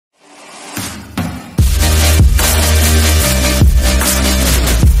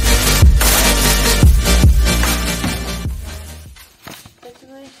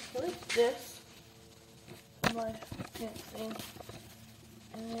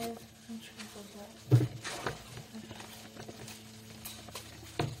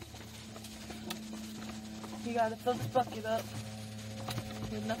you gotta fill this bucket up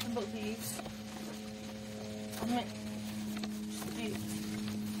with nothing but leaves. I mean, just leaves.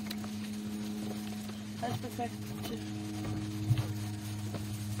 That's perfect too.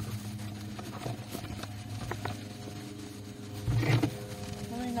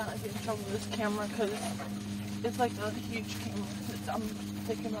 Let me not get in trouble with this camera because it's like a huge camera. I'm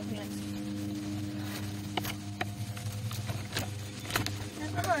taking my pants.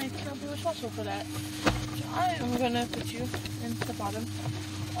 And I can't be responsible for that. So I am gonna put you in the bottom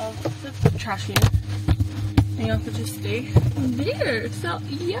of the trash can. And y'all could just stay there. So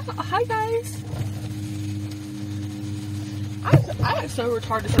yeah, hi guys. I act so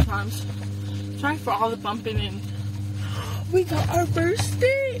retarded sometimes. Sorry for all the bumping and we got our first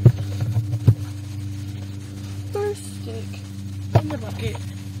stick. First stick in the bucket.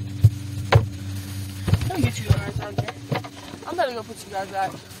 Let me get you guys out there. I'm about to go put you guys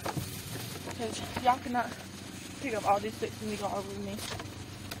back because y'all cannot pick up all these sticks and you go over me.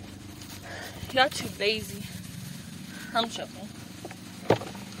 Y'all too lazy. I'm joking.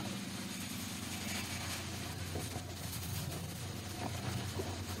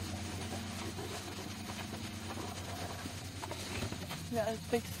 Got a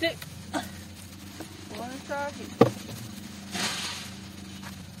big stick. One try here.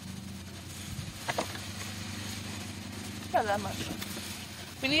 Not that much.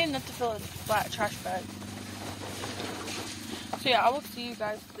 We need enough to fill a flat trash bag. So yeah, I will see you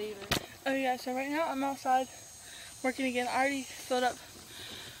guys later. Oh yeah, so right now I'm outside working again. I already filled up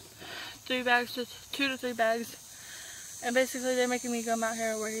 2 to 3 bags. And basically they're making me come out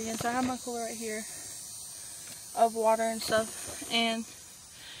here and work again. So I have my cooler right here of water and stuff. And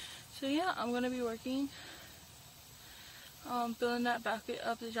so yeah, I'm gonna be working filling that bucket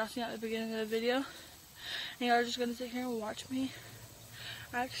up that y'all seen at the beginning of the video. And y'all are just gonna sit here and watch me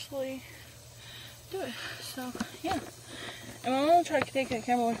actually do it. So yeah. And my mom tried to take the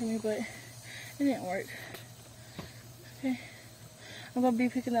camera away from me, but it didn't work. Okay. I'm gonna be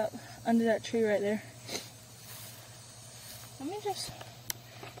picking up under that tree right there. Let me just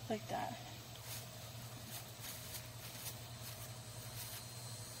like that.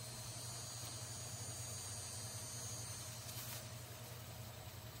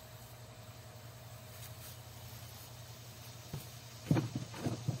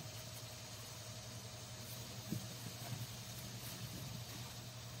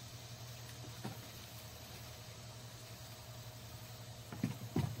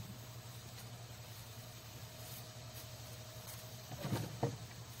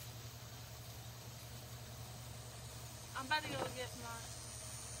 I'm about to go get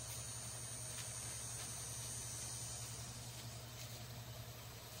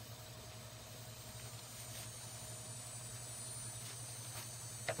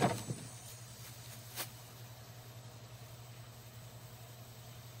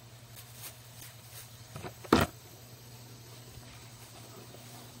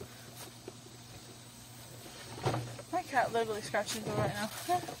my cat literally scratching the door right now.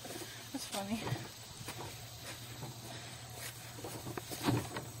 That's funny.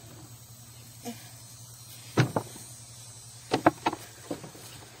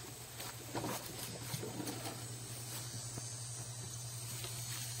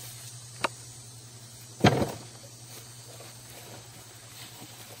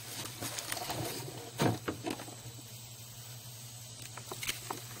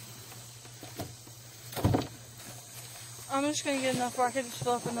 I'm just going to get enough where I can just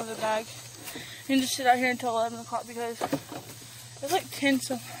fill up another bag and just sit out here until 11 o'clock because it's like 10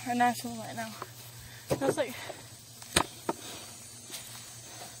 or 9 something right now. That's like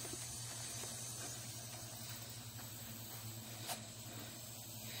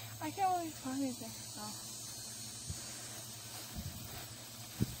I can't really find anything. No.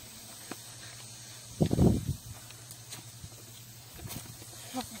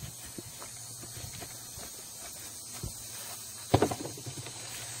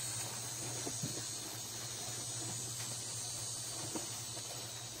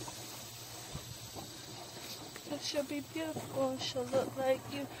 She'll be beautiful, she'll look like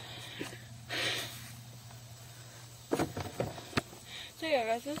you. So yeah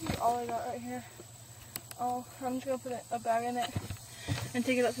guys, this is all I got right here. I'm just gonna put a bag in it and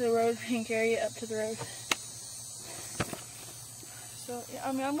take it up to the road and carry it up to the road. So yeah,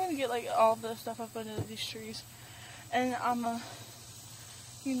 I mean I'm gonna get like all the stuff up under these trees and I'm gonna,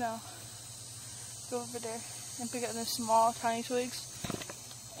 you know, go over there and pick up the small tiny twigs.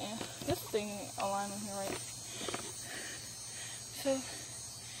 And this thing ain't aligned with me right. So,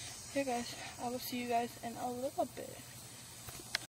 yeah guys, I will see you guys in a little bit.